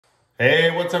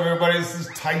Hey, what's up everybody? This is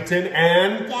Titan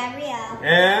and Gabrielle.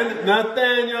 And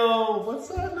Nathaniel. What's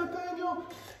up, Nathaniel?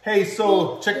 Hey,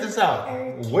 so check this out.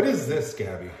 What is this,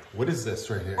 Gabby? What is this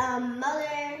right here?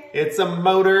 Motor. It's a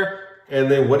motor. And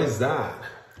then what is that?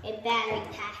 A battery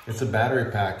pack. It's a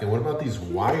battery pack. And what about these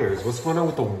wires? What's going on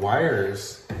with the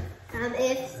wires?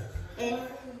 If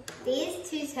these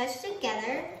two touch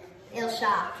together, it'll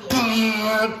shock you.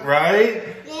 Right?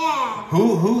 Yeah.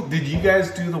 Who did you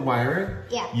guys do the wiring?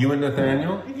 Yeah. You and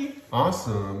Nathaniel? Mm-hmm.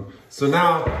 Awesome. So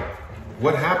now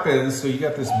what happens? So you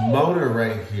got this motor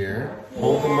right here.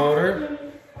 Hold the motor.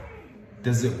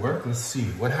 Does it work? Let's see.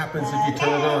 What happens if you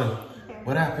turn it on?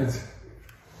 What happens?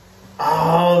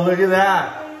 Oh, look at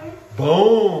that. Boom.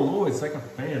 Oh, it's like a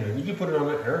fan. And you can put it on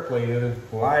an airplane and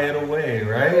fly it away,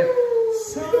 right?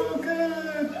 So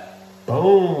good.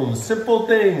 Boom. Simple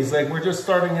things. Like we're just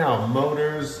starting out.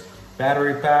 Motors,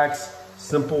 battery packs,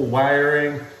 simple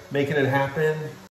wiring, making it happen.